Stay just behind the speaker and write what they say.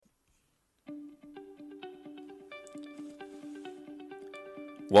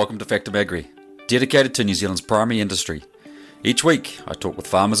Welcome to Factum Agri, dedicated to New Zealand's primary industry. Each week, I talk with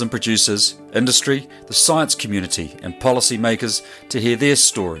farmers and producers, industry, the science community and policy makers to hear their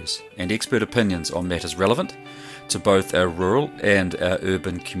stories and expert opinions on matters relevant to both our rural and our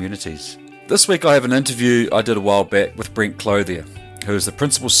urban communities. This week I have an interview I did a while back with Brent Clothier, who is the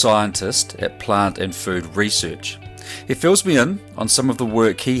principal scientist at Plant and Food Research. He fills me in on some of the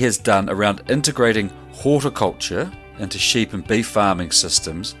work he has done around integrating horticulture into sheep and beef farming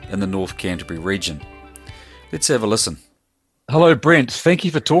systems in the North Canterbury region. Let's have a listen. Hello, Brent. Thank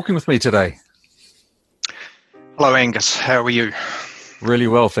you for talking with me today. Hello, Angus. How are you? Really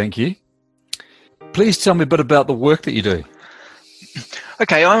well, thank you. Please tell me a bit about the work that you do.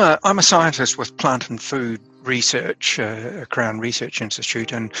 Okay, I'm a scientist with Plant and Food Research, a Crown Research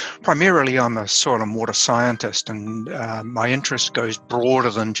Institute, and primarily I'm a soil and water scientist, and my interest goes broader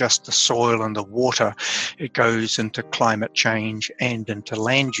than just the soil and the water. It goes into climate change and into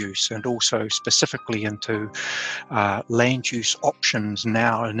land use, and also specifically into land use options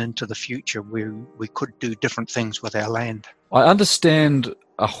now and into the future where we could do different things with our land. I understand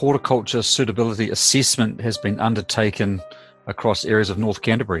a horticulture suitability assessment has been undertaken across areas of North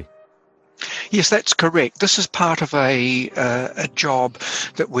Canterbury. Yes, that's correct. This is part of a job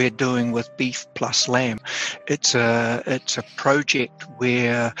that we're doing with Beef Plus Lamb. It's a project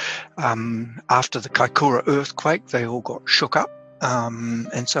where after the Kaikoura earthquake, they all got shook up,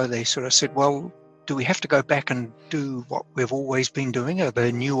 and so they sort of said, well, do we have to go back and do what we've always been doing? Are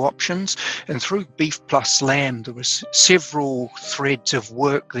there new options? And through Beef Plus Lamb, there was several threads of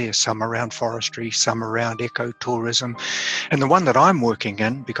work there, some around forestry, some around ecotourism. And the one that I'm working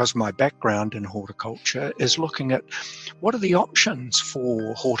in, because of my background in horticulture, is looking at what are the options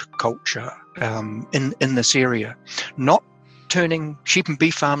for horticulture in this area. Not turning sheep and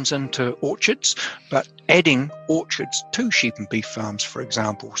beef farms into orchards, but adding orchards to sheep and beef farms, for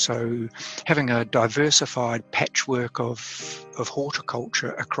example. So having a diversified patchwork of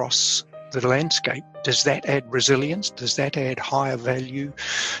horticulture across the landscape. Does that add resilience? Does that add higher value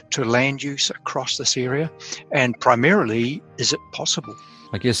to land use across this area? And primarily, is it possible?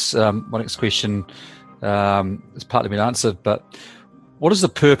 I guess my next question is partly been answered, but what is the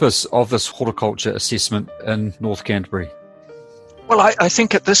purpose of this horticulture assessment in North Canterbury? Well, I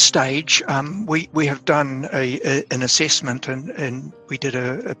think at this stage, we have done an assessment, and we did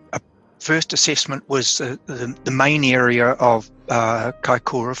a first assessment was the main area of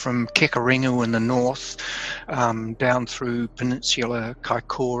Kaikoura from Kekarengu in the north, down through Peninsula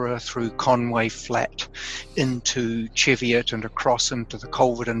Kaikoura, through Conway Flat, into Cheviot and across into the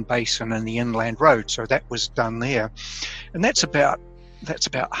Culverden Basin and the Inland Road. So that was done there. And that's about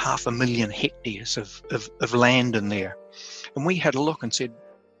 500,000 hectares of land in there. And we had a look and said,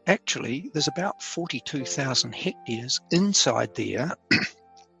 actually, there's about 42,000 hectares inside there,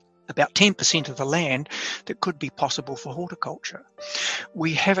 about 10% of the land that could be possible for horticulture.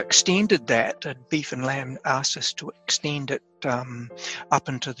 We have extended that, and Beef and Lamb asked us to extend it up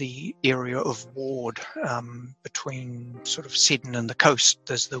into the area of Ward, between sort of Seddon and the coast.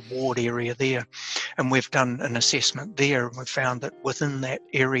 There's the Ward area there. And we've done an assessment there, and we've found that within that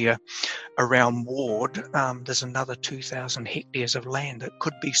area around Ward, there's another 2,000 hectares of land that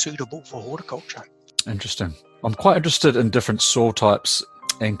could be suitable for horticulture. Interesting. I'm quite interested in different soil types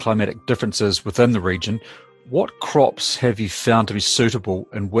and climatic differences within the region. What crops have you found to be suitable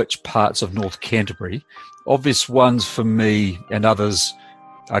in which parts of North Canterbury? Obvious ones for me and others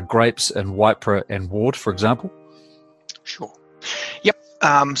are grapes in Waipara and Ward, for example. Sure. Yep.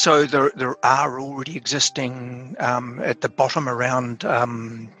 So there are already existing at the bottom around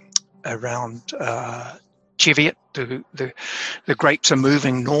Cheviot. The grapes are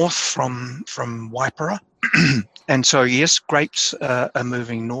moving north from Waipara. And so, yes, grapes are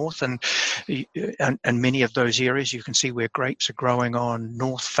moving north, and many of those areas you can see where grapes are growing on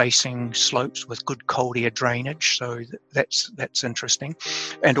north-facing slopes with good cold air drainage. So that's interesting.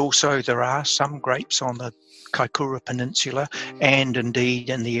 And also there are some grapes on the Kaikoura Peninsula and indeed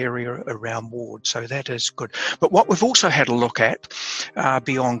in the area around Ward. So that is good. But what we've also had a look at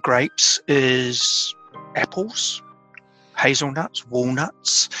beyond grapes is apples, hazelnuts,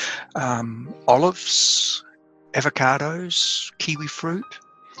 walnuts, olives, avocados, kiwi fruit,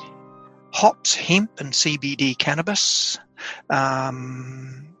 hops, hemp and CBD cannabis,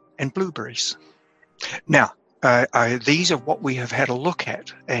 and blueberries. Now, these are what we have had a look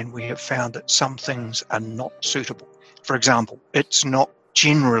at, and we have found that some things are not suitable. For example, it's not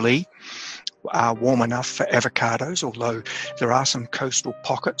generally warm enough for avocados, although there are some coastal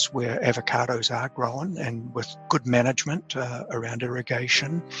pockets where avocados are grown, and with good management around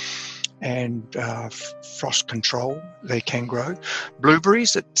irrigation, and frost control they can grow.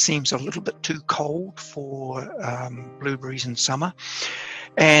 Blueberries, it seems a little bit too cold for blueberries in summer.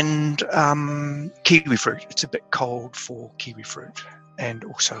 And kiwi fruit, it's a bit cold for kiwi fruit, and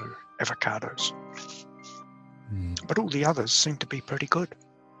also avocados. But all the others seem to be pretty good.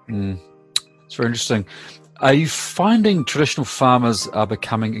 It's very interesting. Are you finding traditional farmers are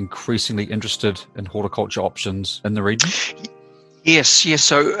becoming increasingly interested in horticulture options in the region? Yes.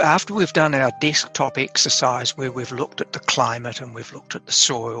 So after we've done our desktop exercise where we've looked at the climate and we've looked at the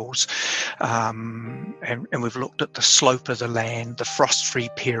soils and we've looked at the slope of the land, the frost-free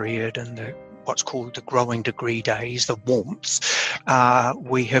period and what's called the growing degree days, the warmth,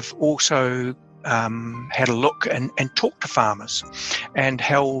 we have also had a look and talked to farmers and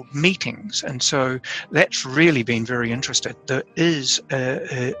held meetings, and so that's really been very interesting. There is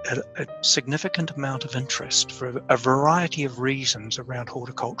a significant amount of interest for a variety of reasons around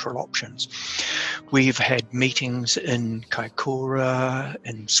horticultural options. We've had meetings in Kaikoura,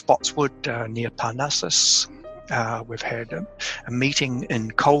 in Spotswood near Parnassus. We've had a meeting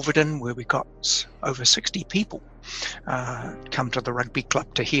in Culverden where we got over 60 people come to the rugby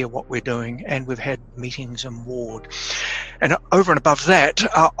club to hear what we're doing, and we've had meetings in Ward. And over and above that,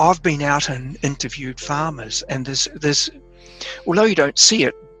 I've been out and interviewed farmers, and there's although you don't see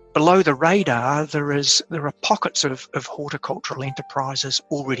it, below the radar there are pockets of horticultural enterprises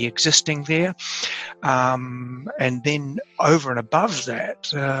already existing there, and then over and above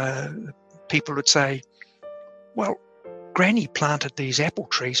that, people would say, well, Granny planted these apple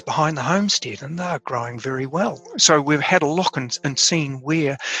trees behind the homestead and they're growing very well. So we've had a look and seen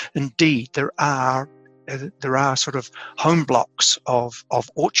where indeed there are sort of home blocks of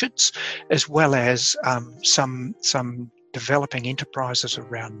orchards, as well as some developing enterprises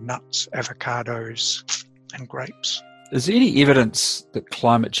around nuts, avocados and grapes. Is there any evidence that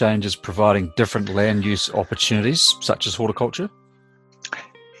climate change is providing different land use opportunities, such as horticulture?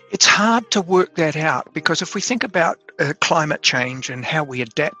 It's hard to work that out, because if we think about climate change and how we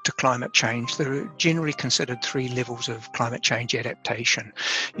adapt to climate change, there are generally considered three levels of climate change adaptation.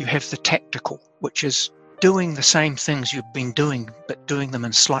 You have the tactical, which is doing the same things you've been doing, but doing them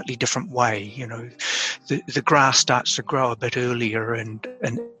in a slightly different way. You know, the grass starts to grow a bit earlier and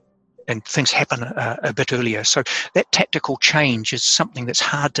things happen a bit earlier. So that tactical change is something that's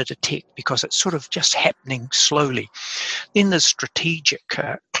hard to detect because it's sort of just happening slowly. Then there's strategic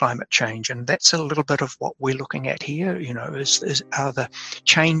climate change, and that's a little bit of what we're looking at here. You know, are the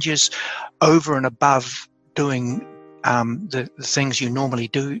changes over and above doing the things you normally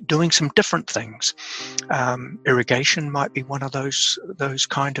do, doing some different things. Irrigation might be one of those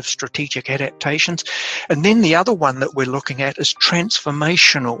kind of strategic adaptations. And then the other one that we're looking at is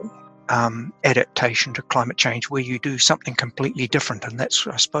transformational adaptation to climate change, where you do something completely different. And that's,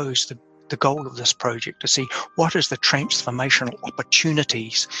 I suppose, the goal of this project, to see what is the transformational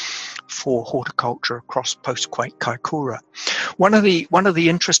opportunities for horticulture across post-quake Kaikoura. One of the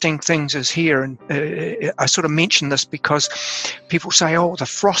interesting things is here, and I sort of mention this because people say, oh, the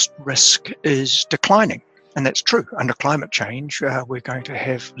frost risk is declining. And that's true. Under climate change, we're going to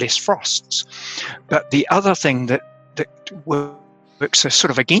have less frosts. But the other thing that works sort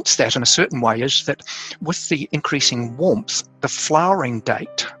of against that in a certain way is that with the increasing warmth, the flowering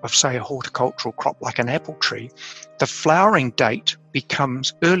date of, say, a horticultural crop like an apple tree, the flowering date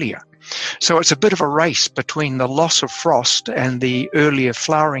becomes earlier. So it's a bit of a race between the loss of frost and the earlier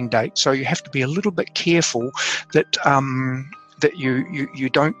flowering date. So you have to be a little bit careful that that you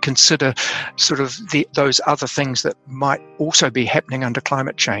don't consider sort of those other things that might also be happening under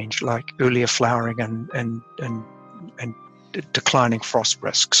climate change, like earlier flowering and declining frost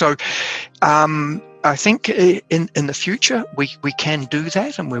risk. So I think in the future we can do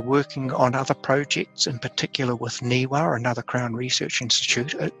that, and we're working on other projects, in particular with NIWA, another Crown Research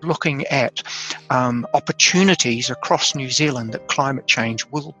Institute, looking at opportunities across New Zealand that climate change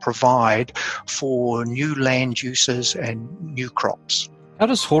will provide for new land uses and new crops. How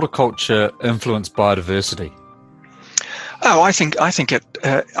does horticulture influence biodiversity? Oh, I think it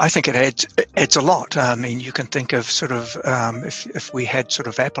adds a lot. I mean, you can think of sort of if we had sort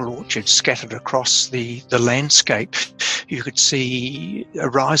of apple orchards scattered across the landscape, you could see a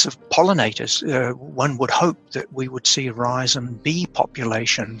rise of pollinators. One would hope that we would see a rise in bee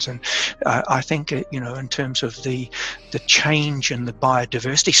populations, and I think in terms of the change in the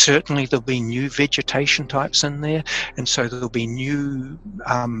biodiversity, certainly there'll be new vegetation types in there, and so there'll be new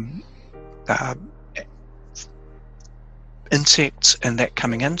insects and that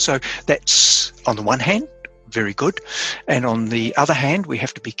coming in. So that's on the one hand very good. And on the other hand, we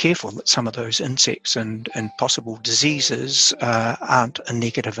have to be careful that some of those insects and possible diseases aren't a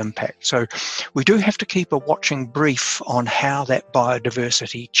negative impact. So we do have to keep a watching brief on how that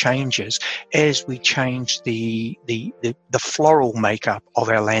biodiversity changes as we change the floral makeup of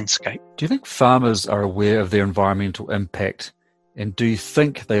our landscape. Do you think farmers are aware of their environmental impact? And do you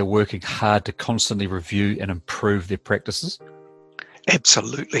think they are working hard to constantly review and improve their practices?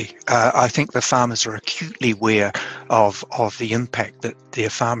 Absolutely. I think the farmers are acutely aware of the impact that their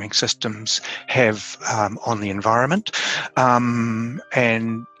farming systems have on the environment.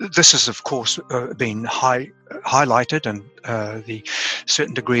 And this has, of course, been highlighted, and the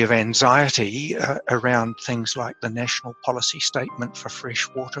certain degree of anxiety around things like the National Policy Statement for Fresh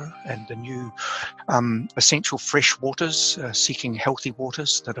Water and the new essential fresh waters, seeking healthy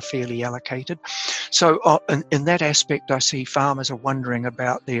waters that are fairly allocated. So in that aspect, I see farmers are wondering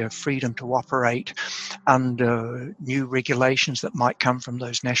about their freedom to operate under new regulations that might come from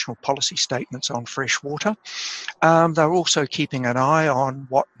those national policy statements on fresh water. They're also keeping an eye on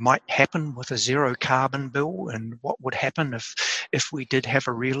what might happen with a zero carbon bill and what would happen if we did have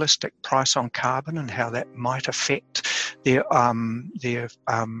a realistic price on carbon and how that might affect the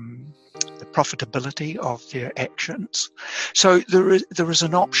profitability of their actions. So there is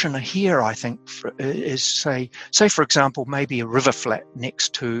an option here, I think, is say for example, maybe a river flat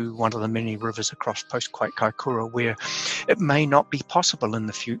next to one of the many rivers across post-quake Kaikoura, where it may not be possible in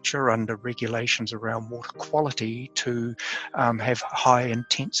the future under regulations around water quality to have high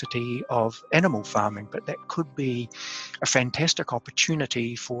intensity of animal farming, but that could be a fantastic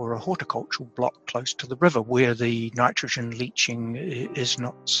opportunity for a horticultural block close to the river where the nitrogen leaching is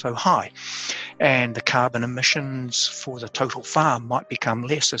not so high. And the carbon emissions for the total farm might become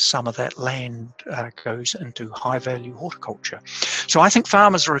less as some of that land goes into high-value horticulture. So I think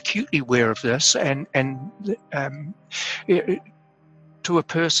farmers are acutely aware of this, and to a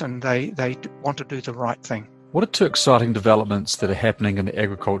person, they want to do the right thing. What are two exciting developments that are happening in the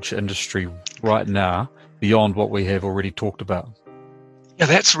agriculture industry right now beyond what we have already talked about? Yeah,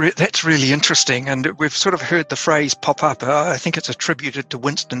 that's really interesting, and we've sort of heard the phrase pop up. I think it's attributed to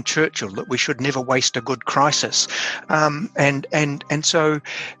Winston Churchill that we should never waste a good crisis, and so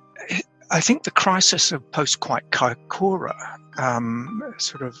I think the crisis of post-quake Kaikoura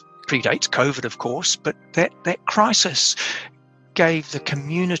sort of predates COVID, of course, but that crisis gave the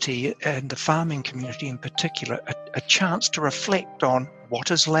community and the farming community in particular a chance to reflect on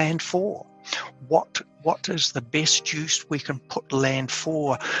what is land for. What is the best use we can put land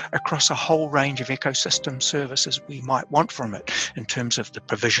for across a whole range of ecosystem services we might want from it, in terms of the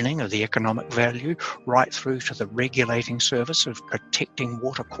provisioning of the economic value right through to the regulating service of protecting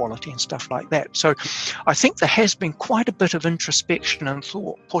water quality and stuff like that. So I think there has been quite a bit of introspection and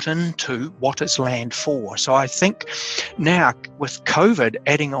thought put into what is land for. So I think now with COVID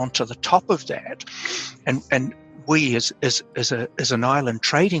adding on to the top of that, and we as an island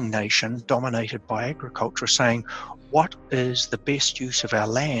trading nation dominated by agriculture saying, what is the best use of our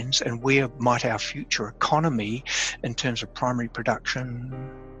lands and where might our future economy in terms of primary production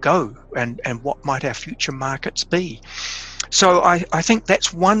go, and what might our future markets be? So I think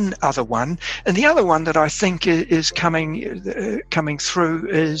that's one other one. And the other one that I think is coming through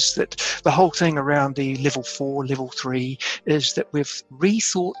is that the whole thing around the level 4, level 3 is that we've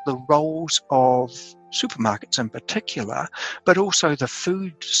rethought the roles of supermarkets in particular, but also the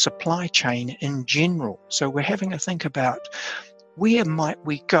food supply chain in general. So we're having to think about where might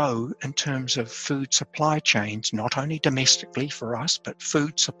we go in terms of food supply chains, not only domestically for us, but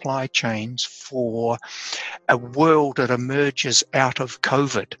food supply chains for a world that emerges out of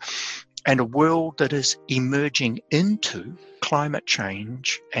COVID and a world that is emerging into climate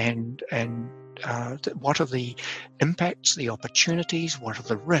change, and what are the impacts, the opportunities, what are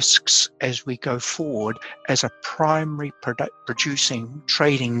the risks as we go forward as a primary producing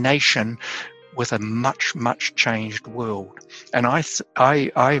trading nation with a much, much changed world. And I'm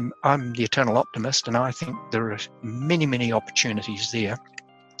the eternal optimist, and I think there are many, many opportunities there.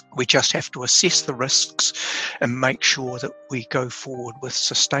 We just have to assess the risks and make sure that we go forward with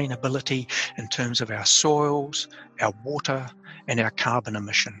sustainability in terms of our soils, our water, and our carbon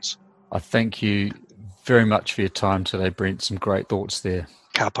emissions. I thank you very much for your time today, Brent. Some great thoughts there.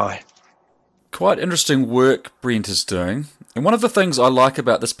 Ka pai. Quite interesting work Brent is doing. And one of the things I like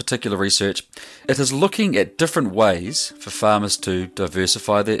about this particular research, it is looking at different ways for farmers to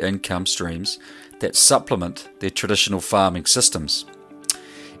diversify their income streams that supplement their traditional farming systems.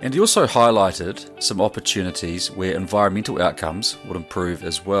 And he also highlighted some opportunities where environmental outcomes would improve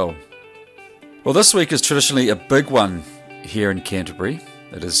as well. Well, this week is traditionally a big one here in Canterbury.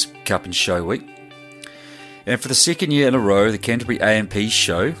 It is Cup and Show Week. And for the second year in a row, the Canterbury A&P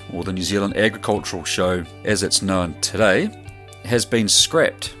Show, or the New Zealand Agricultural Show as it's known today, has been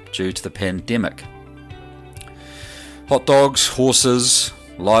scrapped due to the pandemic. Hot dogs, horses,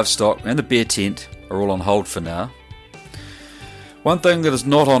 livestock and the bear tent are all on hold for now. One thing that is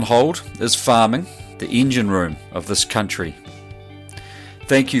not on hold is farming, the engine room of this country.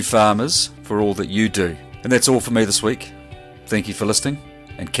 Thank you, farmers, for all that you do. And that's all for me this week. Thank you for listening,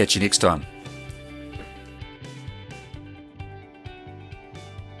 and catch you next time.